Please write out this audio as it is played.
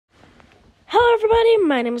Hello everybody,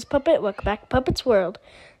 my name is Puppet, welcome back to Puppet's World.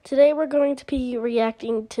 Today we're going to be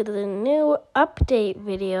reacting to the new update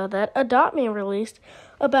video that Adopt Me released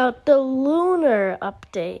about the Lunar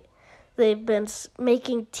update. They've been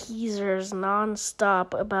making teasers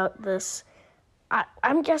non-stop about this,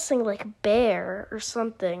 I'm guessing like bear or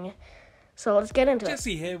something. So let's get into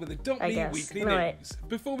Jesse here with Adopt Me Weekly News.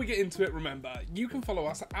 Before we get into it, remember, you can follow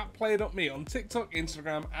us at Play.me on TikTok,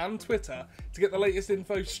 Instagram and Twitter to get the latest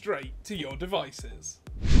info straight to your devices.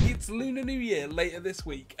 It's Lunar New Year later this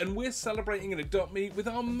week and we're celebrating at Adopt Me with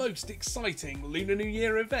our most exciting Lunar New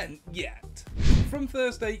Year event yet. From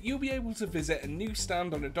Thursday, you'll be able to visit a new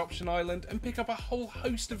stand on Adoption Island and pick up a whole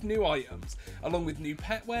host of new items, along with new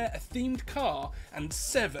petware, a themed car and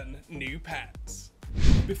 7 new pets.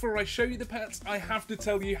 Before I show you the pets, I have to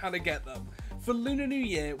tell you how to get them. For Lunar New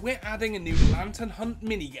Year, we're adding a new lantern hunt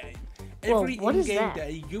minigame. Every in-game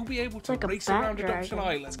day, you'll be able to race around Adoption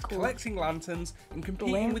Island, collecting lanterns and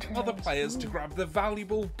competing with other players to grab the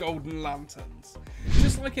valuable golden lanterns.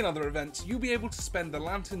 Just like in other events, you'll be able to spend the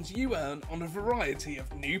lanterns you earn on a variety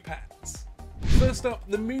of new pets. First up,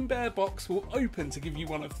 the Moon Bear box will open to give you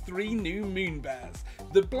one of 3 new Moon Bears.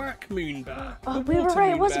 The Black Moon Bear, the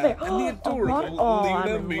Water Moon Bear, and the adorable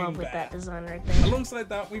Lunar Moon Bear. Alongside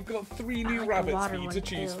that, we've got 3 new rabbits for you to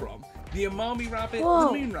choose from. The Umami Rabbit,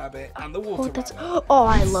 the Moon Rabbit, and the Water Rabbit.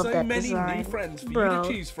 I love that design. So many new friends for you to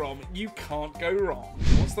choose from, you can't go wrong.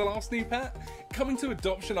 What's the last new pet? Coming to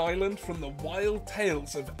Adoption Island from the wild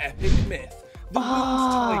tales of epic myth. The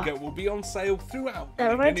Will's Tiger will be on sale throughout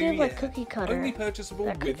the new year. Like Cookie Cutter. Only purchasable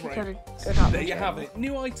with rainbows. There you have it.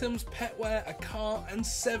 New items, petware, a car, and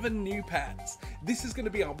 7 new pets. This is going to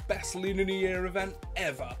be our best Lunar New Year event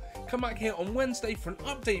ever. Come back here on Wednesday for an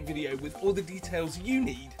update video with all the details you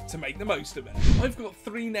need to make the most of it. I've got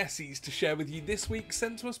 3 Nessies to share with you this week,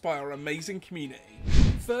 sent to us by our amazing community.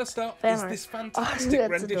 First up is this fantastic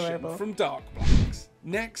rendition from Dark Blacks.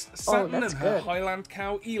 Next, Saturn and her Highland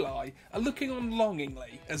cow Eli are looking on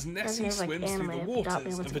longingly as Nessie swims through the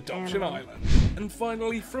waters of Adoption Island. And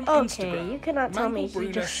finally, from Instagram, you cannot tell me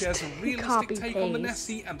Bruna shares a realistic take on the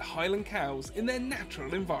Nessie and Highland cows in their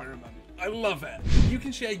natural environment. I love it. You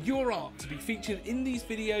can share your art to be featured in these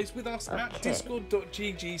videos with us at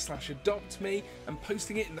discord.gg/adoptme and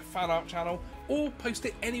posting it in the fan art channel, or post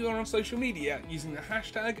it anywhere on social media using the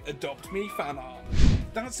hashtag AdoptMeFanArt.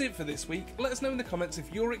 That's it for this week. Let us know in the comments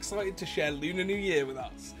if you're excited to share Lunar New Year with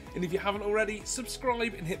us. And if you haven't already,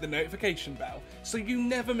 subscribe and hit the notification bell so you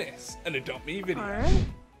never miss an Adopt Me video. Alright.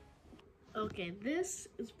 Okay, this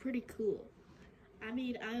is pretty cool. I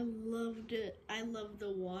mean, I loved it. I love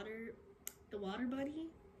the water bunny.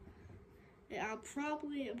 I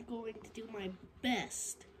probably am going to do my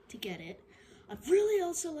best to get it. I really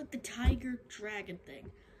also like the tiger dragon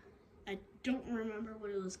thing. I don't remember what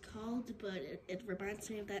it was called, but it reminds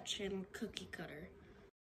me of that channel Cookie Cutter.